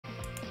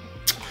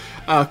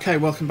Okay,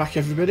 welcome back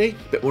everybody.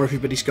 Bit more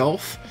everybody's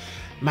golf.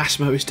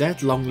 Massimo is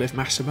dead. Long live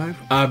Massimo.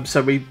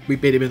 So we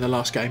beat him in the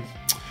last game.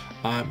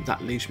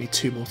 That leaves me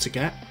 2 more to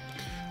get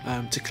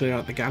to clear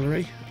out the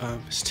gallery.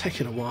 It's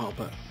taken a while,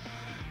 but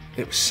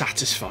it was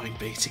satisfying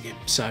beating him.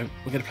 So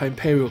we're going to play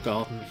Imperial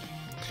Garden,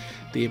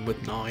 the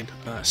Inward 9,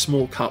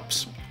 small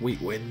cups,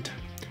 weak wind,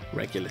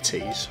 regular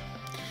tees.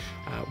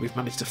 We've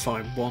managed to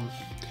find one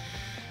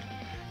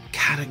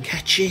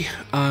Karankechi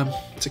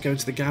to go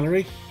into the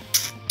gallery.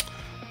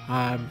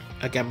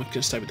 Again, we're going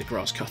to stay with the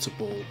grass cutter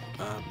ball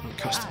and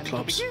custom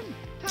clubs.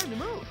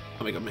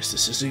 And we got Mr.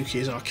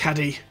 Suzuki as our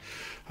caddy,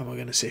 and we're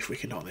going to see if we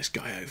can knock this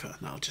guy over. And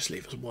that'll just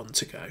leave us 1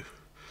 to go.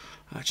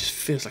 It just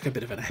feels like a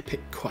bit of an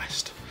epic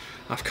quest.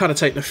 I've kind of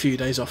taken a few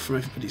days off from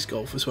everybody's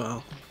golf as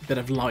well. A bit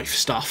of life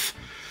stuff,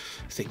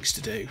 things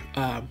to do,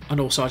 and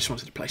also I just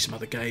wanted to play some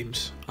other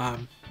games.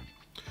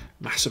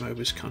 Massimo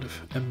was kind of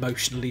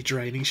emotionally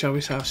draining, shall we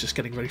say. I was just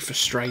getting very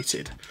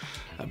frustrated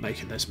at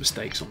making those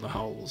mistakes on the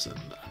holes and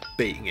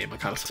beating him. I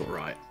kind of thought,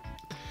 right,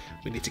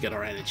 we need to get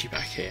our energy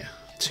back here.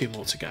 2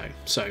 more to go.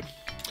 So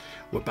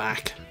we're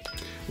back.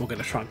 We're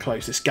going to try and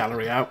close this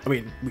gallery out. I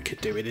mean, we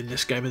could do it in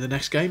this game or the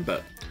next game,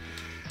 but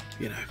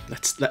you know,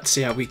 let's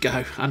see how we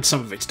go. And some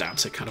of it's down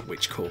to kind of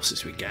which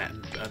courses we get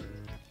and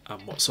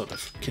what sort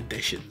of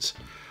conditions.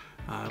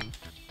 But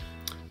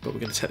we're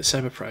going to take the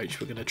same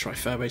approach. We're going to try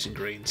fairways and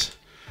greens.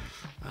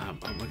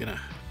 And we're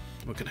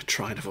gonna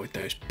try and avoid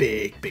those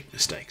big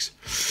mistakes.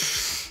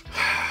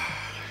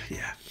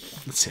 Yeah,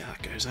 let's see how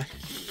that goes, eh?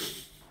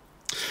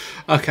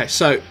 Okay,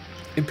 so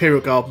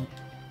Imperial Garden.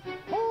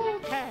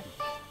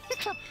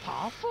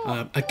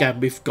 Again,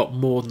 we've got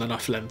more than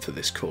enough length for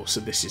this course,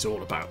 and this is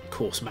all about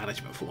course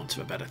management, for want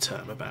of a better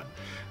term, about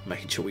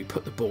making sure we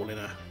put the ball in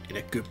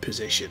a good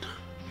position.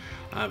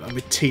 And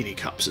with teeny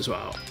cups as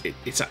well,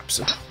 it's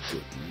absolutely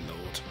good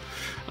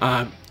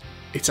lord.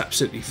 It's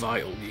absolutely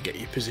vital you get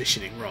your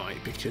positioning right,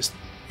 because,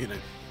 you know,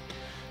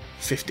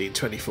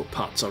 15-20 foot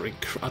putts are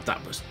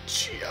that was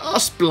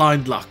just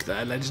blind luck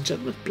there, ladies and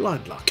gentlemen,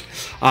 blind luck.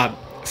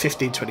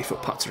 15-20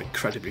 foot putts are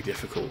incredibly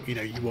difficult. You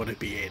know, you want to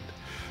be in,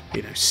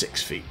 you know,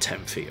 6 feet,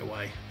 10 feet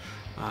away.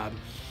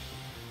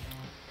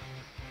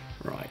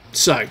 Right,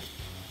 so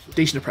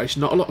decent approach,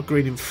 not a lot of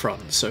green in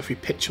front, so if we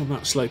pitch on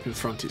that slope in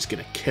front, it's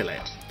going to kill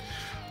it.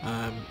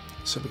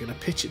 So we're going to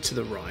pitch it to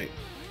the right.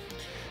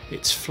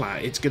 It's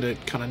flat, it's going to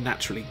kind of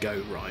naturally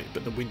go right,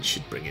 but the wind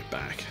should bring it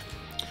back.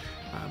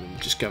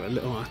 Just go a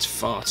little, that's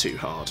far too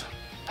hard.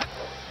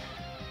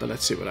 But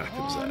let's see what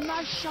happens there.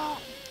 Nice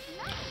shot.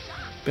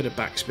 Bit of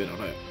backspin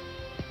on it.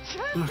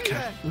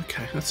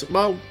 Okay, that's,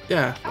 well,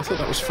 yeah, I thought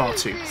that was far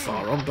too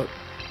far on, but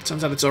it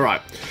turns out it's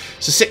alright.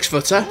 It's a 6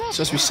 footer,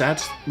 so as we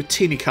said, with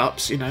teeny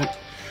cups, you know,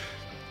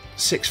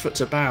 6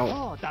 foot's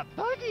about,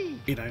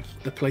 you know,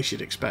 the place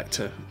you'd expect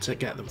to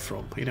get them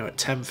from. You know, at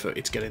 10 foot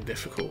it's getting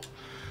difficult.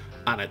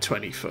 And at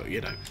 20 foot, you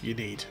know, you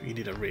need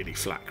a really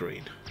flat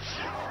green.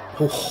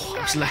 Oh,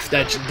 it was left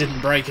edge and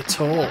didn't break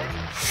at all.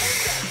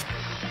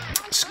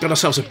 Got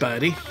ourselves a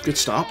birdie. Good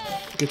start.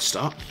 Good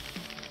start.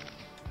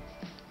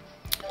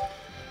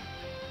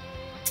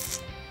 It's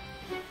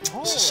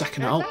the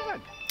second hole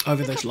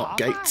over those lock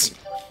gates.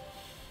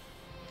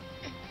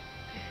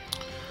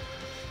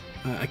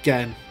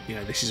 Again, you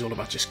know, this is all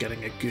about just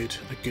getting a good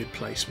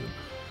placement.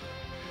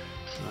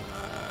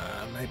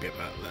 Maybe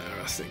about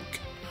there, I think.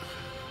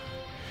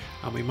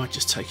 And we might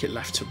just take it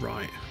left to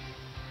right.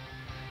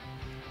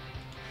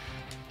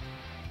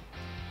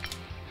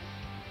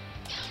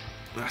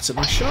 That's a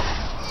nice shot.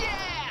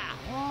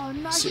 Oh,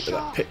 nice See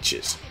where that shot.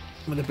 pitches.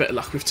 With a bit of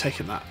luck, we've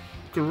taken that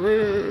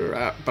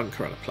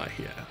bunker out of play.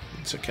 Yeah,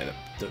 it's okay.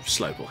 The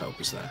slope will help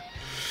us there.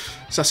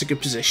 So that's a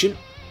good position.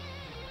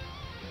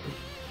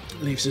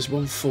 Leaves us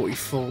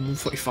 144,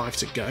 145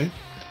 to go. And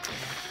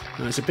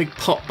there's a big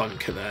pot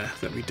bunker there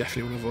that we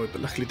definitely want to avoid,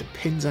 but luckily the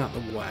pin's out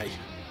the way.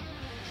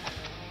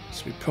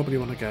 So we probably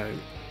want to go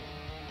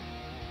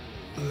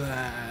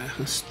there.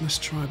 Let's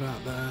try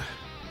about there.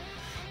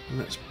 And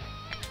let's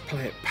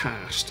play it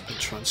past and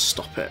try and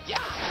stop it.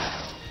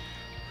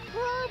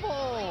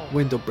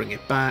 Wind will bring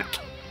it back.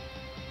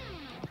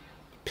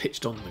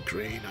 Pitched on the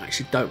green. I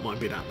actually don't mind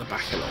being out the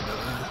back a little bit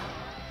there.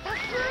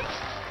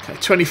 Okay,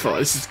 24.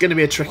 This is going to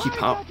be a tricky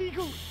putt,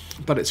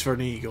 but it's for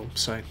an eagle.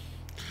 So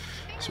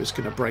it's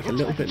going to break a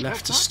little bit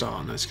left to start,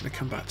 and then it's going to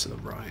come back to the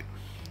right.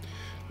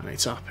 And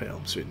it's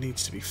uphill, so it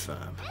needs to be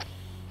firm.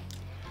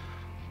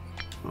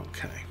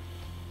 Okay.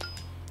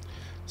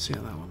 See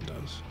how that one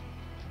does.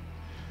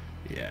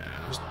 Yeah,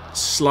 it was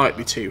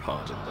slightly too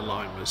hard, and the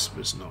line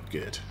was not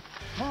good.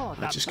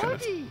 I just kind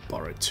of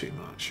borrowed too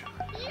much.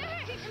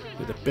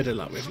 With a bit of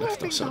luck, we've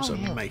left ourselves a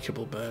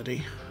makeable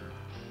birdie.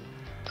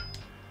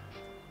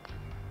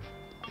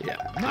 Yeah,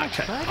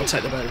 okay. I'll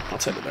take the birdie. I'll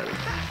take the birdie.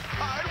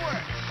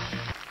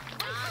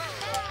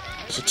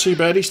 So 2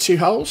 birdies, 2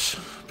 holes.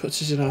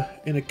 Puts us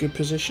in a good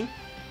position.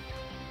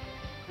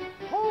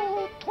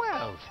 Hole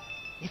 12.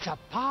 It's a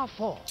par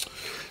 4.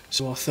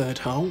 So our 3rd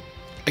hole.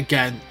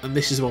 Again, and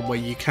this is the one where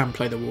you can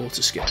play the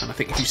water skip. And I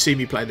think if you see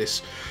me play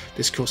this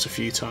course a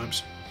few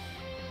times,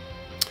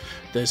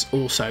 there's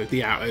also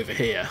the out over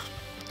here,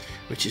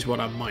 which is what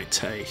I might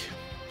take,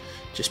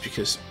 just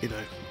because, you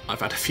know,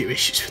 I've had a few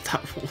issues with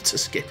that water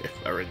skip,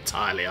 if we're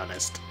entirely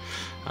honest.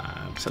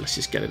 So let's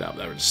just get it up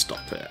there and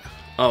stop it.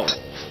 Oh,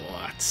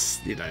 that's,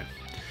 you know,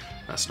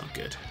 that's not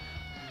good.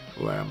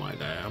 Where am I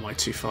there? Am I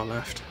too far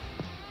left?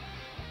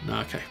 No,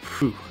 okay.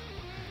 Phew.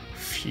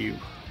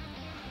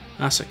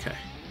 That's okay.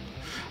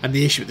 And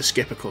the issue with the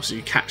skip, of course, is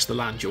you catch the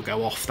land, you'll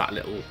go off that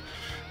little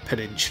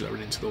peninsula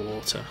and into the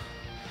water.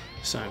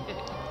 So,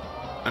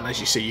 and as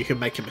you see, you can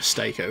make a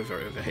mistake over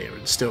here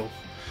and still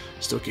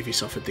give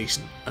yourself a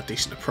decent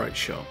approach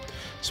shot.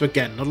 So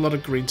again, not a lot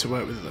of green to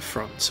work with at the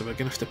front, so we're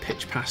going to have to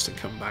pitch past and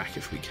come back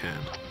if we can.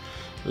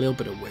 A little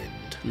bit of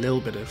wind, a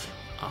little bit of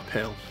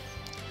uphill.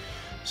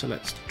 So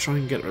let's try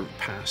and get it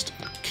past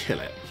and kill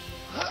it.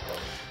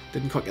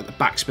 Didn't quite get the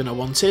backspin I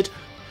wanted.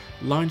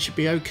 Line should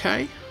be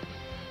okay.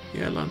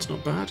 Yeah, line's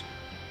not bad.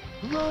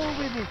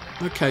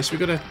 Okay, so we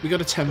got a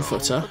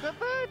 10-footer.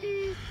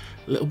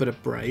 A little bit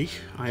of break.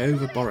 I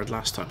over borrowed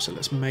last time, so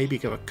let's maybe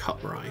go a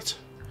cut right.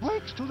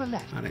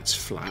 And it's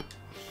flat.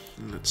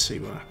 And let's see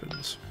what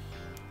happens.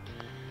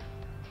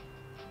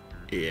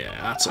 Yeah,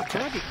 that's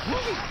okay.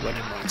 Went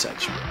in right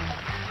edge.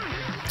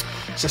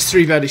 So that's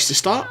 3 birdies to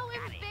start.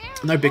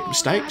 No big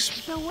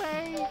mistakes.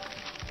 Going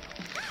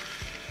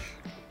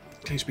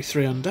to be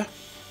 3 under.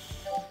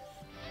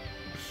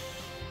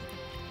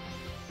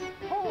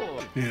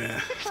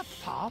 Yeah.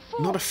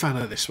 Not a fan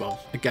of this one.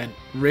 Again,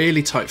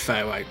 really tight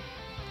fairway.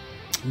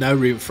 No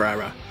room for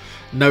error.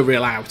 No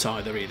real out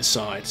either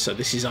side. So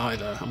this is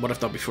either, and what I've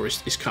done before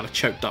is kind of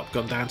choked up,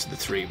 gone down to the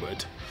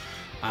 3-wood,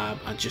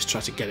 and just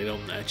try to get it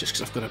on there, just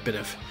because I've got a bit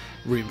of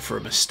room for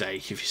a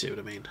mistake, if you see what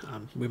I mean.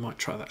 We might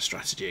try that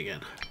strategy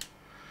again.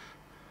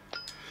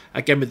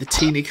 Again, with the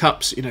teeny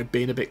cups, you know,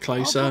 being a bit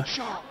closer,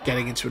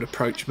 getting into an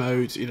approach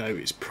mode, you know,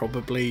 it's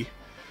probably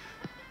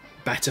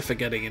better for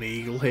getting an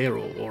eagle here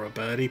or a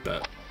birdie,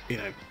 but, you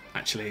know,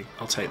 actually,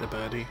 I'll take the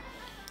birdie.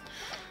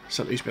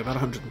 So at least be about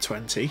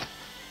 120.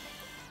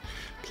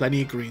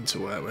 Plenty of green to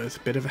work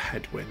with, bit of a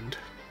headwind,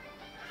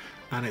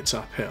 and it's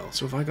uphill.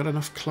 So have I got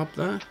enough club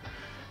there?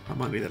 I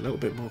might need a little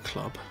bit more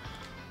club.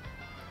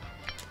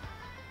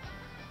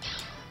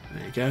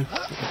 There you go,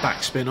 got the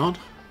backspin on.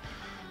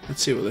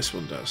 Let's see what this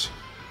one does.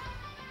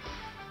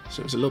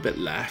 So it's a little bit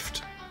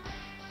left,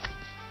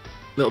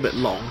 a little bit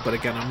long, but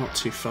again, I'm not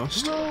too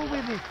fussed.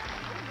 I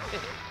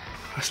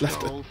just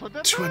left a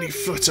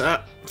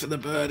 20-footer for the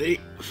birdie.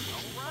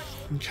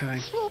 Okay.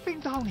 So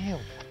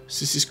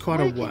this is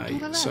quite a way,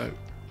 so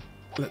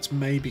let's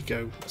maybe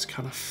go, let's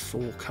kind of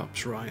 4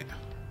 cups right,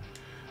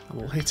 and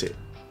we'll hit it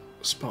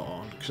spot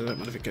on, because I don't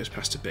mind if it goes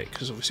past a bit,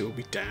 because obviously we'll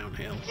be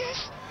downhill.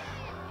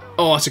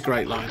 Oh, that's a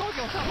great line.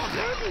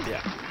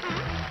 Yeah,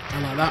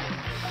 I like that.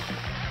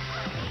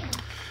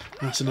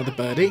 That's another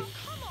birdie.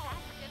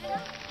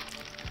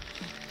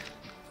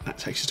 That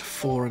takes us to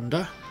 4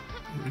 under.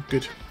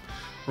 Good.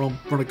 We're on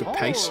a good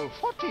pace.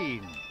 Okay,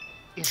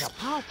 so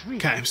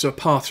a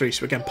par 3.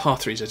 So again, par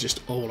 3s are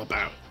just all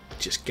about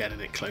just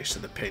getting it close to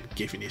the pin,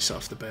 giving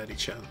yourself the birdie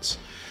chance.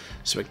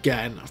 So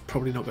again, I've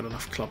probably not got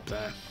enough club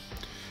there,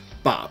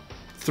 but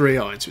 3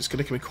 irons, so it's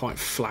going to come in quite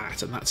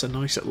flat, and that's a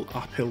nice little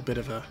uphill bit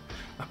of a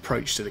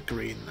approach to the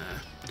green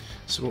there.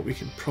 So what we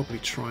can probably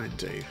try and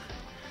do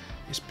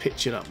is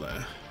pitch it up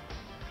there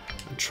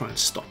and try and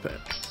stop it.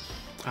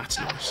 That's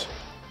nice.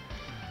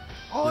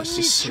 Let's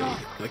just see.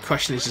 The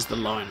question is the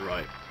line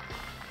right?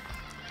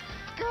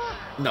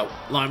 No,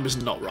 line was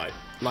not right.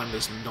 Line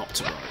was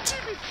not right.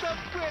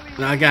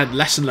 Now again,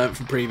 lesson learned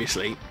from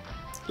previously.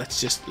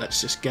 Let's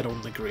just get on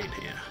the green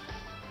here.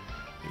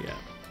 Yeah.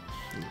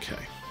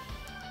 Okay.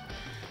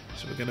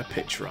 So we're gonna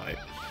pitch right.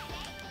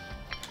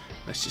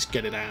 Let's just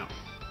get it out.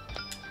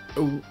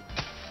 Oh.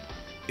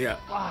 Yeah.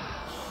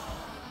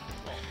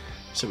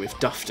 So we've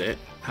duffed it.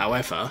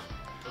 However,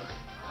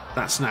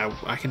 that's now,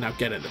 I can now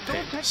get at the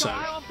pin. So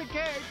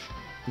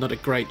not a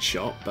great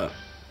shot, but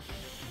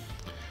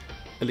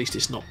at least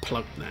it's not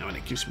plugged now, and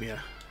it gives me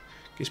a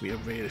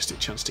realistic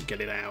chance to get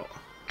it out.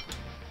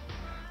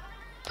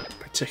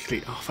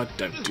 Particularly, if I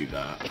don't do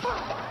that.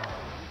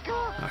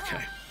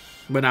 Okay,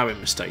 we're now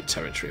in mistake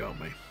territory, aren't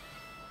we?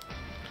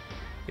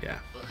 Yeah.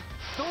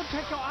 Don't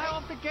take your eye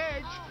off the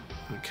gauge.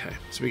 Okay,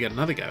 so we get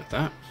another go at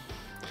that.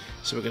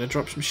 So we're going to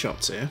drop some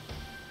shots here.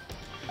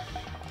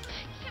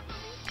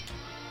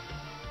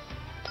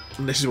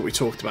 And this is what we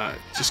talked about,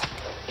 just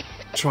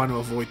trying to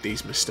avoid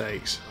these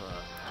mistakes.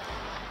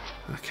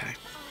 Okay.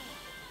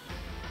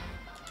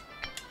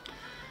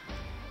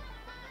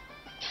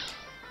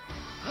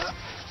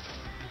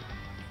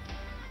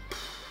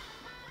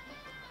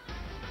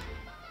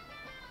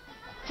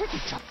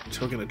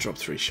 So we're going to drop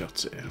 3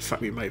 shots here. In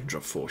fact, we may even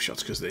drop 4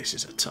 shots because this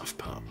is a tough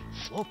part.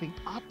 Sloping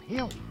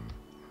uphill.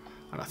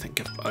 And I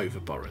think I've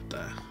over-borrowed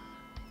there.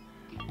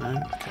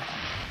 No? Okay.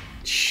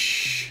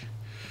 Shh.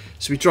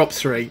 So we dropped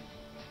 3.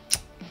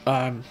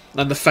 And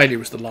the failure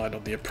was the line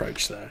on the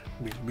approach there.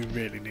 We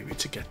really needed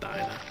to get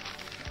that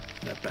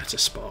in a better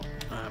spot.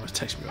 It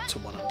takes me up to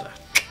 1 under.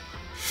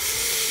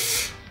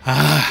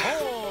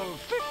 Oh,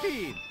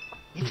 15.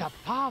 It's a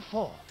par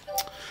 4.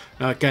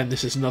 Now again,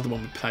 this is another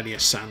one with plenty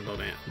of sand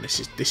on it, and this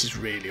is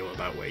really all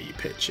about where you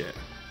pitch it.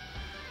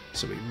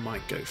 So we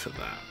might go for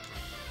that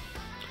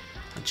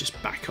and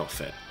just back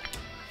off it.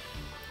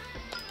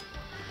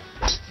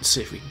 Let's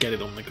see if we can get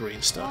it on the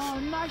green stuff. Oh,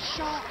 nice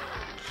shot.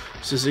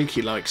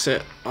 Suzuki likes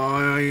it.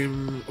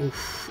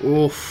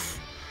 Oof.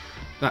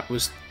 That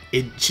was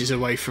inches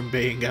away from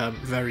being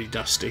very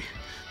dusty.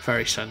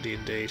 Very sandy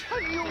indeed.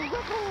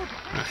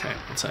 Okay,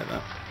 I'll take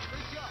that.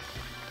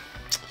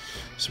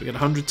 So we got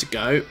 100 to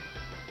go.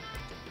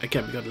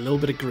 Again, we've got a little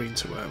bit of green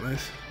to work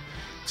with.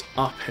 It's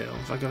uphill.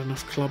 Have I got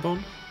enough club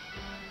on?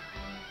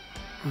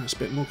 Oh, it's a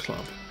bit more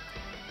club.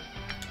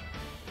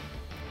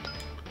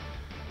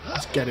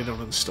 Let's get it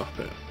on and stop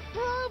it.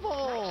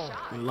 Bravo.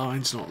 The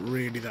line's not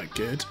really that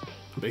good,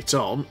 but it's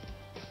on.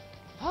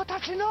 Oh,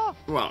 that's enough.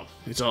 Well,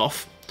 it's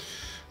off.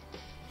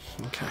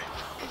 Okay.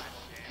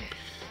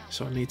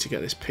 So I need to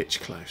get this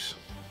pitch close.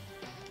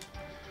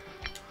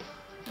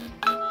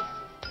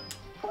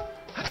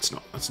 That's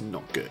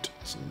not good.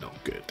 It's not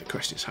good. The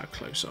question is, how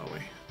close are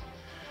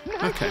we?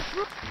 Okay.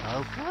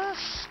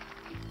 Focus.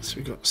 So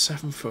we got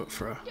 7 foot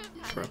for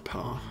a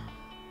par.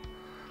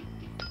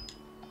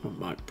 I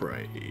might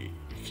break.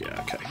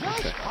 Yeah, okay.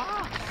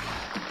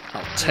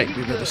 I'll take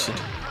my medicine.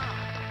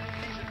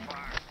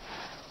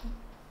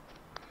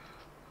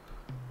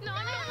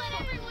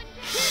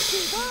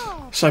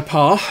 So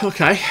par,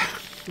 okay.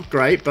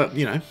 Great, but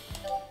you know,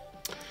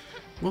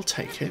 we'll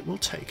take it.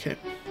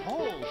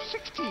 Oh,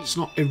 60. It's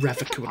not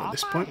irrevocable at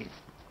this point.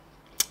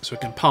 So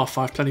again, par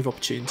 5, plenty of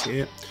opportunity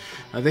here.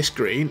 Now this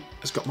green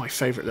has got my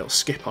favourite little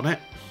skip on it.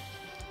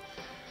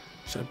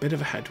 So a bit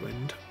of a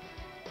headwind.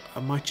 I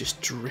might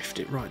just drift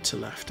it right to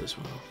left as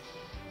well.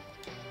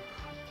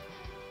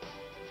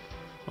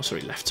 Oh,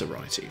 sorry, left to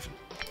right even.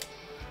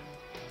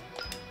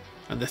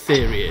 And the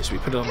theory is we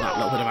put it on that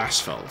little bit of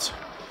asphalt.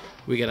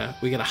 We get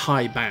a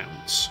high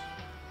bounce,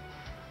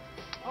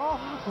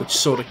 which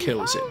sort of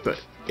kills it, but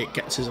it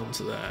gets us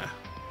onto there.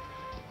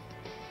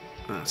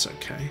 That's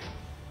okay.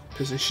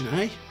 Position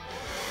A.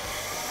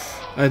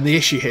 And the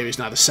issue here is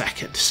now the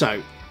second,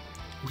 so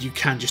you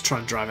can just try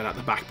and drive it out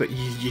the back, but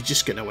you're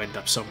just going to end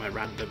up somewhere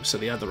random. So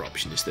the other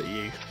option is that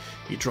you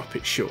drop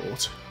it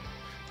short,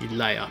 you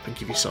lay up and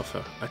give yourself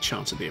a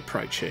chance at the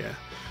approach here,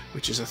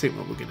 which is I think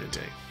what we're going to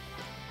do.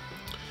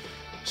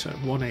 So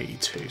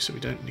 182, so we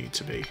don't need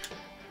to be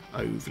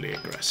overly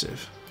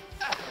aggressive.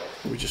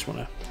 We just want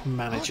to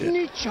manage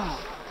it.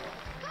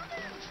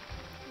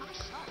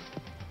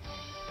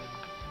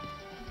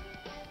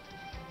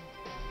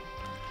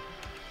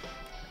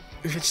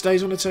 If it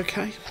stays on, it's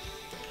okay.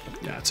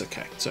 Yeah, it's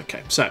okay. It's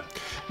okay. So,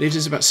 leaves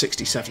us about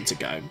 67 to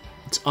go.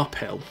 It's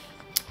uphill.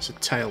 It's a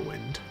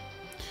tailwind.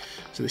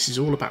 So this is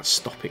all about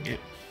stopping it.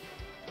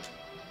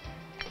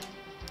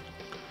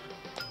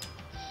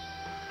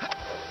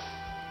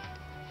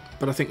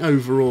 But I think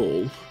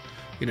overall,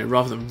 you know,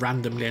 rather than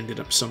randomly ending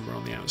up somewhere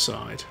on the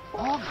outside,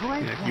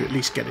 you at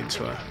least get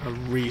into a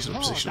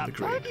reasonable position on the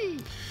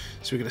green.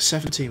 So we've got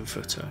a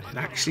 17-footer. It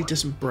actually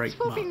doesn't break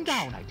much.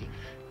 It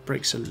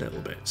breaks a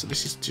little bit. So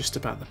this is just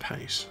about the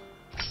pace.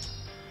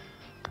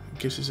 It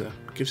gives us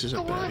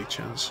a birdie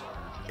chance.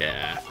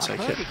 Yeah,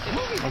 take it.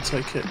 I'll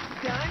take it.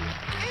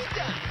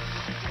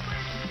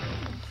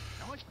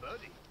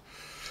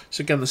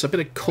 So again, there's a bit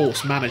of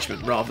course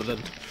management rather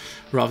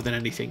than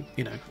anything,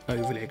 you know,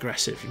 overly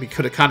aggressive. We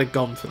could have kind of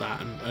gone for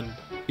that, and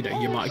you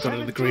know, you might have got it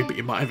on the green, but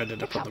you might have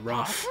ended up on the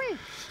rough.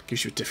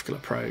 Gives you a difficult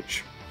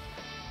approach.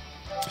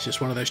 It's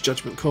just one of those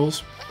judgment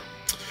calls.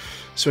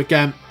 So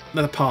again,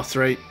 another par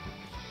 3.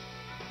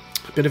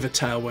 A bit of a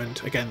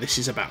tailwind. Again, this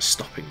is about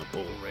stopping the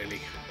ball,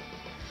 really.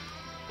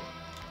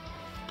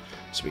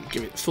 So we can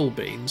give it full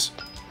beans.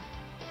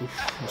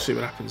 Oof, we'll see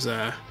what happens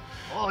there.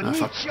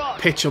 If I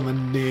pitch on the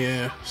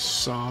near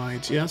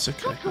side, yeah, that's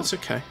okay. That's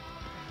okay.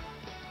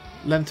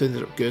 Length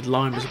ended up good.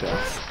 Line was a bit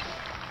off.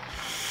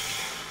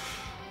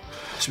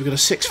 So we've got a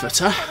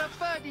 6-footer,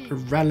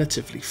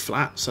 relatively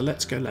flat. So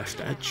let's go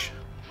left edge.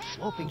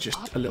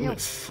 Just a little bit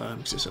firm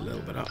because it's a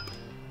little bit up.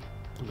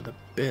 And with a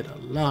bit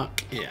of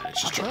luck, yeah, it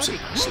just drops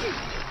it nicely.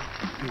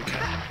 Okay.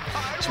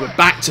 So we're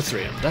back to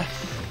 3 under.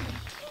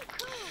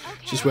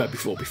 Which is where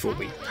before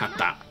we had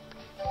that.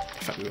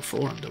 In fact, we were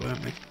 4 under,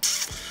 weren't we?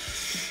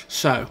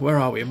 So where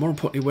are we? And more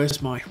importantly,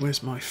 where's my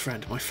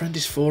friend? My friend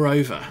is 4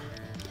 over.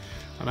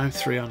 And I'm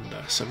 3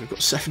 under, so we've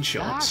got 7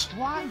 shots.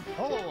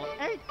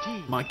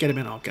 Might get him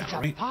in our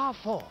gallery.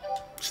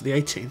 So the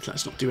 18th,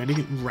 let's not do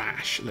anything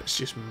rash. Let's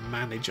just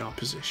manage our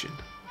position.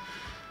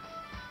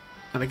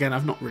 And again,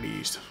 I've not really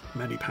used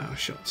many power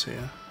shots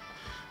here.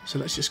 So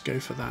let's just go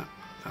for that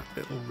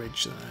little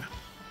ridge there.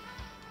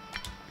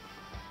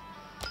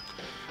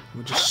 And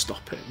we'll just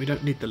stop it. We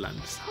don't need the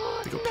length.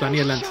 We've got plenty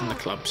of length in the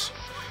clubs.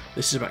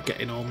 This is about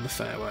getting on the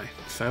fairway.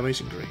 Fairways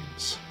and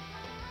greens.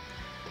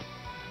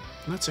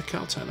 And that's okay,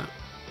 I'll take that.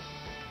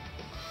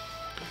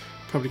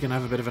 Probably going to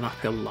have a bit of an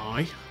uphill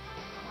lie.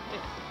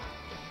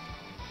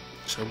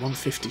 So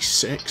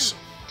 156.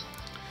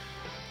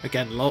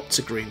 Again, lots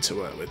of green to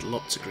work with,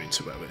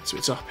 So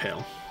it's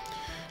uphill.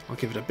 I'll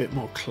give it a bit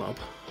more club.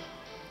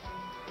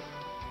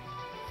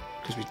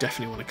 because we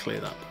definitely want to clear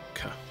that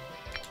bunker.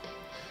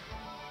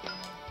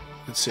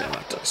 Let's see how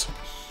that does.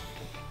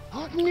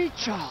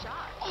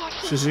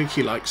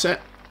 Suzuki likes it.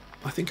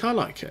 I think I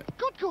like it.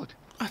 Good.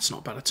 That's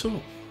not bad at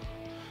all.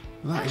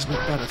 That is not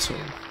bad at all.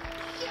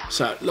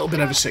 So, a little bit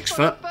over 6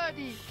 foot. A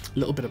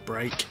little bit of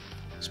break.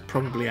 It's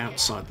probably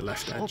outside the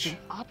left edge.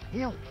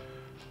 Uphill.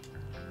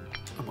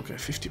 And we'll go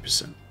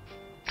 50%.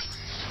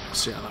 Let's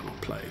see how that one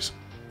plays.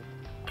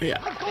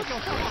 Yeah.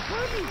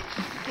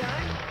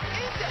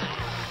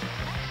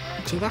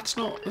 So that's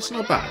not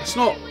bad. It's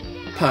not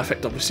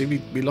perfect,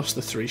 obviously. We lost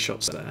the 3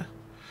 shots there,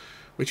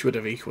 which would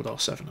have equaled our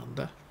 7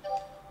 under.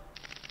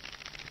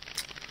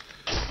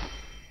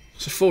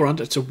 So 4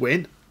 under to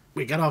win.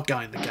 We get our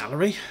guy in the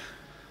gallery.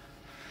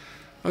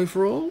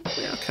 Overall,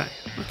 yeah, okay.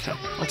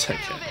 I'll take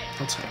it.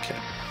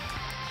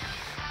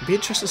 It'd be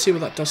interesting to see what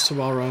that does to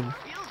our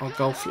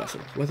golf level.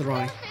 Whether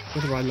I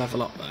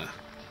level up there.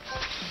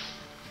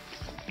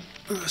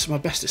 So my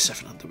best is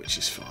 7 under, which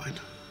is fine.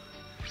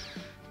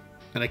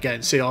 And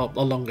again, see, our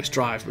longest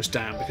drive was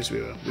down because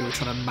we were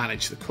trying to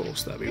manage the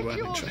course there. We weren't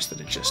interested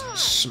in just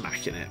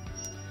smacking it.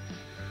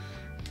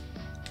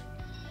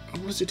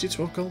 What does it do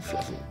to our golf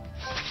level?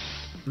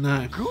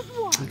 No.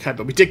 Okay,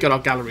 but we did get our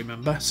gallery,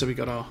 remember? So we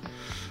got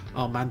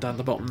our man down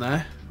the bottom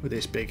there with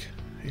his big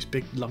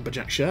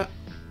lumberjack shirt.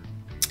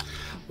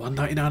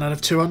 199 out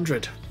of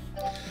 200.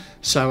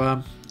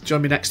 So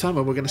join me next time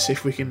where we're going to see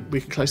if we can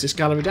close this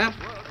gallery down.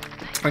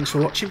 Thanks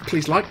for watching.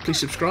 Please like, please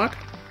subscribe.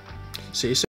 See you soon.